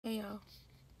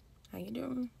How you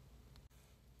doing?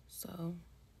 So,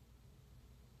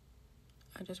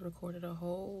 I just recorded a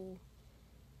whole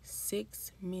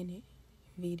 6-minute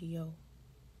video.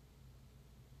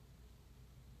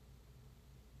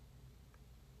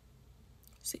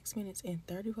 Six minutes and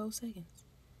 34 seconds.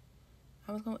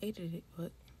 I was gonna edit it,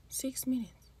 but 6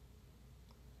 minutes.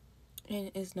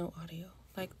 And it's no audio.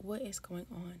 Like, what is going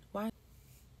on? Why?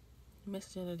 The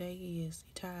message of the day is,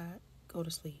 you tired, go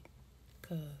to sleep.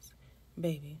 Cause,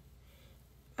 baby,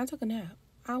 I took a nap.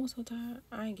 I was so tired.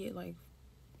 I didn't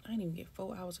even get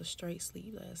 4 hours of straight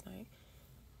sleep last night.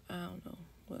 I don't know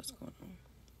what's going on.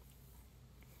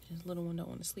 This little one don't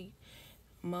want to sleep.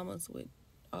 Mamas with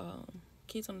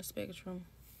kids on the spectrum.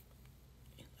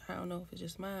 I don't know if it's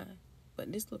just mine,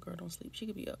 but this little girl don't sleep. She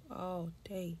could be up all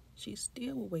day. She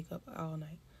still will wake up all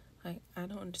night. Like, I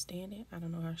don't understand it. I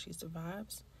don't know how she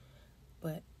survives,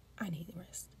 but I need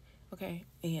rest. Okay,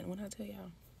 and when I tell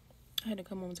y'all, I had to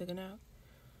come home and take a nap.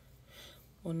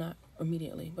 Well, not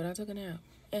immediately, but I took a nap,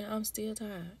 and I'm still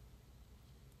tired.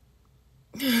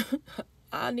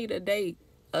 I need a day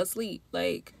of sleep,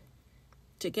 like,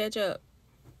 to catch up.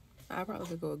 I probably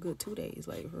could go a good 2 days,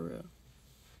 like, for real,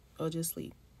 or just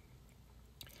sleep.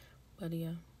 But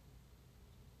yeah,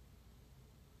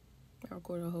 I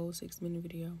recorded a whole 6-minute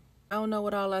video. I don't know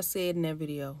what all I said in that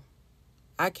video.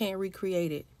 I can't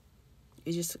recreate it.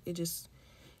 It just,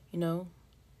 you know,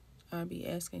 I'd be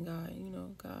asking God,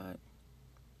 God,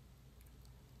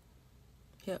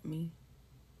 help me.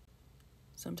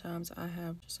 Sometimes I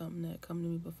have something that come to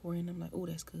me beforehand. I'm like, oh,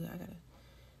 that's good. I gotta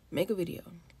make a video.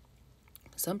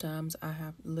 Sometimes I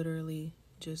have literally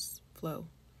just flow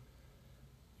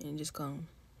and just come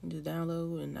and just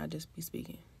download and I just be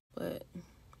speaking. But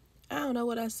I don't know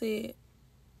what I said.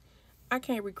 I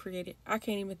can't recreate it. I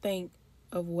can't even think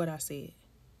of what I said.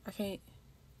 I can't.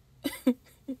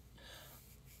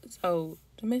 So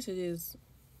the message is,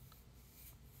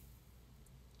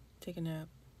 take a nap,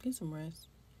 get some rest.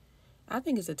 I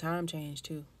think it's a time change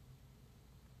too.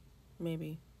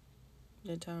 Maybe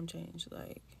the time change,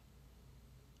 like,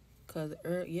 cause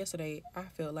yesterday I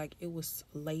felt like it was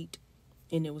late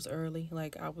and it was early.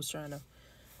 Like, I was trying to,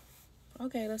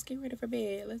 okay, let's get ready for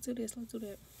bed. Let's do this. Let's do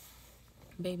that.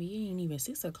 Baby, it ain't even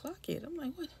 6 o'clock yet. I'm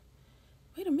like, what?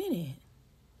 Wait a minute.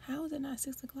 How is it not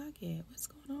 6 o'clock yet? What's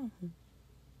going on?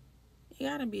 It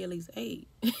gotta be at least 8.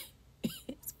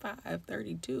 It's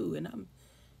 5:32 and I'm,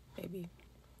 baby.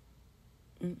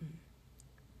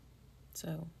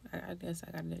 So I guess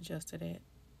I gotta adjust to that.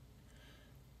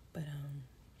 But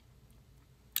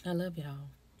I love y'all.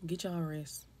 Get y'all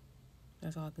rest.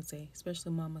 That's all I can say.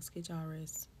 Especially mamas, get y'all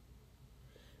rest.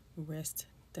 Rest.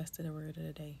 That's the word of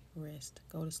the day. Rest.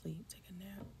 Go to sleep. Take a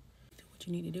nap. Do what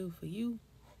you need to do for you.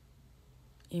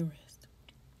 And rest.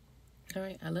 All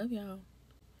right. I love y'all.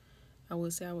 I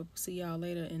would say I would see y'all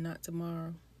later and not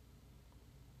tomorrow.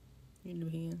 It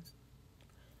depends.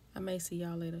 I may see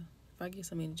y'all later if I get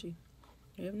some energy.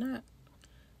 If not,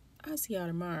 I'll see y'all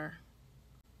tomorrow.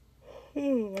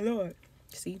 Oh, my Lord.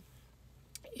 See?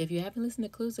 If you haven't listened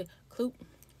to Clueless,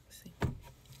 see,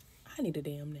 I need a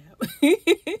damn nap.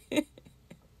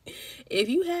 If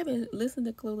you haven't listened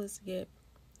to Clueless yet,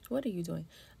 what are you doing?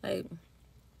 Like,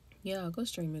 yeah, go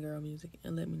stream your girl music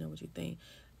and let me know what you think.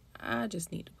 I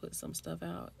just need to put some stuff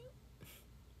out.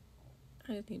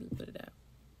 I just need to put it out.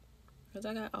 Because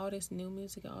I got all this new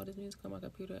music, all this music on my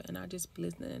computer, and I just be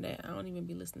listening to that. I don't even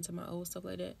be listening to my old stuff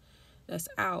like that. That's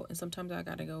out. And sometimes I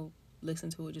got to go listen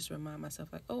to it just to remind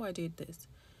myself, like, oh, I did this.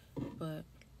 But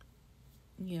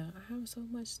yeah, I have so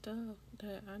much stuff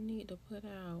that I need to put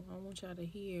out. I want y'all to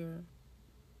hear.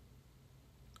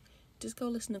 Just go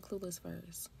listen to Clueless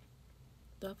first.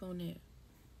 Stuff on that.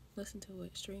 Listen to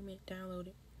it. Stream it. Download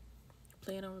it.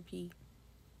 Play it on repeat.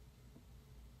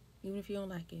 Even if you don't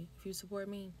like it. If you support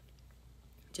me,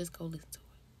 just go listen to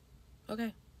it.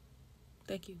 Okay?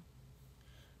 Thank you.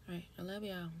 Alright, I love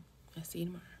y'all. I'll see you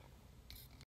tomorrow.